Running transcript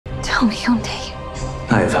Call me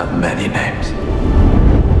Hyundai. I've had many names.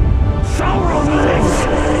 Sauron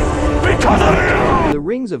lives because of you! The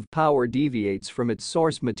Rings of Power deviates from its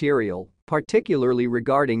source material, particularly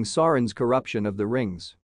regarding Sauron's corruption of the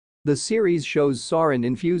rings. The series shows Sauron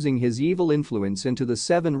infusing his evil influence into the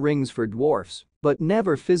 7 rings for dwarfs, but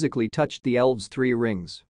never physically touched the elves' 3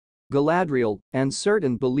 rings. Galadriel and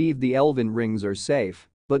Círdan believe the elven rings are safe,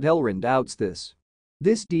 but Elrond doubts this.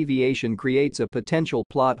 This deviation creates a potential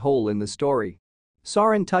plot hole in the story.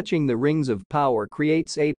 Sauron touching the Rings of Power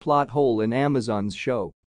creates a plot hole in Amazon's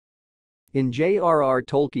show. In J.R.R.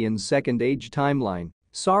 Tolkien's Second Age timeline,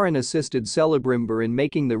 Sauron assisted Celebrimbor in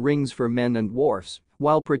making the rings for men and dwarfs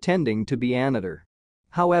while pretending to be Annatar.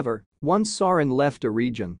 However, once Sauron left a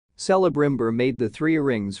region, Celebrimbor made the 3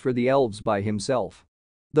 rings for the elves by himself.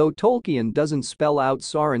 Though Tolkien doesn't spell out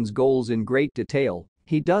Sauron's goals in great detail,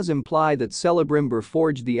 he does imply that Celebrimbor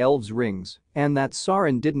forged the elves' rings and that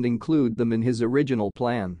Sauron didn't include them in his original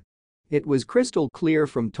plan. It was crystal clear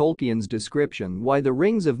from Tolkien's description why the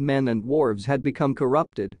rings of men and dwarves had become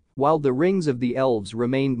corrupted, while the rings of the elves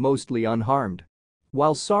remained mostly unharmed.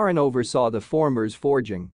 While Sauron oversaw the former's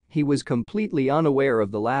forging, he was completely unaware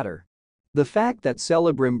of the latter. The fact that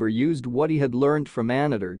Celebrimbor used what he had learned from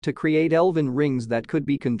Annatar to create elven rings that could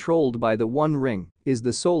be controlled by the One Ring is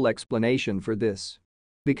the sole explanation for this.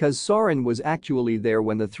 Because Sauron was actually there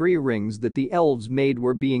when the 3 rings that the elves made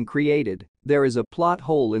were being created, there is a plot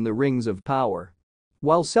hole in the Rings of Power.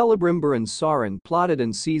 While Celebrimbor and Sauron plotted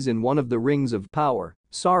in Season 1 of the Rings of Power,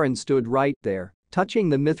 Sauron stood right there, touching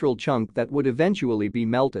the mithril chunk that would eventually be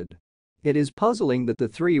melted. It is puzzling that the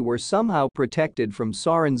 3 were somehow protected from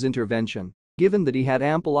Sauron's intervention, given that he had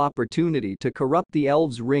ample opportunity to corrupt the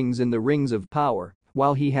elves' rings in the Rings of Power,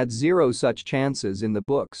 while he had 0 such chances in the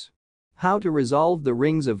books. How to resolve the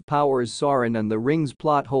Rings of Power's Sauron and the Rings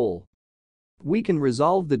plot hole? We can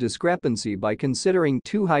resolve the discrepancy by considering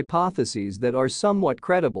 2 hypotheses that are somewhat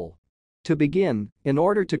credible. To begin, in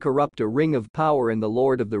order to corrupt a Ring of Power in The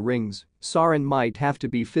Lord of the Rings, Sauron might have to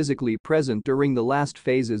be physically present during the last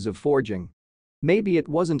phases of forging. Maybe it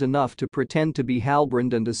wasn't enough to pretend to be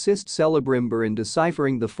Halbrand and assist Celebrimbor in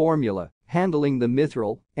deciphering the formula, handling the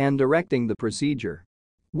mithril, and directing the procedure.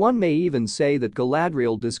 One may even say that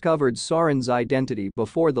Galadriel discovered Sauron's identity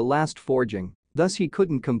before the last forging, thus he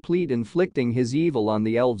couldn't complete inflicting his evil on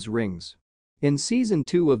the elves' rings. In Season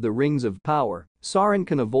 2 of the Rings of Power, Sauron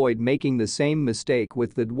can avoid making the same mistake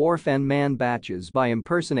with the dwarf and man batches by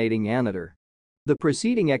impersonating Annatar. The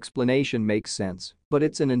preceding explanation makes sense, but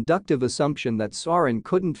it's an inductive assumption that Sauron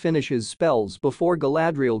couldn't finish his spells before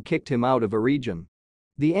Galadriel kicked him out of a region.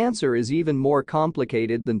 The answer is even more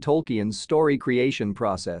complicated than Tolkien's story creation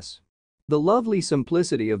process. The lovely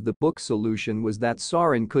simplicity of the book's solution was that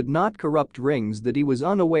Sauron could not corrupt rings that he was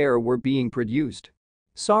unaware were being produced.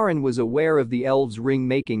 Sauron was aware of the elves'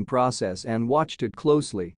 ring-making process and watched it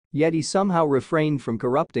closely, yet he somehow refrained from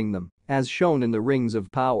corrupting them, as shown in the Rings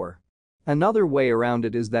of Power. Another way around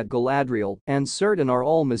it is that Galadriel and Círdan are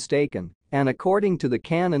all mistaken, and according to the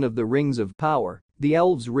canon of the Rings of Power, the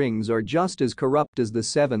elves' rings are just as corrupt as the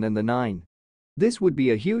 7 and the 9. This would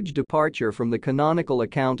be a huge departure from the canonical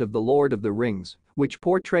account of The Lord of the Rings, which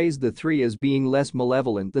portrays the 3 as being less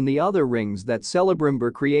malevolent than the other rings that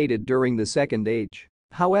Celebrimbor created during the Second Age.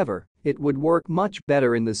 However, it would work much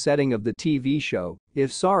better in the setting of the TV show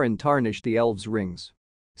if Sauron tarnished the elves' rings.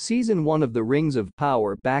 Season 1 of the Rings of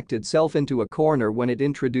Power backed itself into a corner when it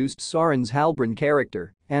introduced Sauron's Halbrand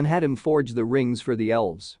character and had him forge the rings for the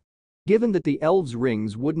elves. Given that the elves'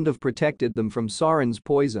 rings wouldn't have protected them from Sauron's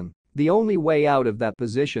poison, the only way out of that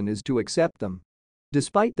position is to accept them.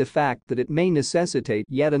 Despite the fact that it may necessitate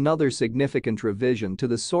yet another significant revision to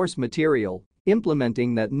the source material,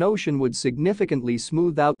 implementing that notion would significantly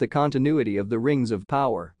smooth out the continuity of the Rings of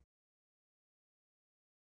Power.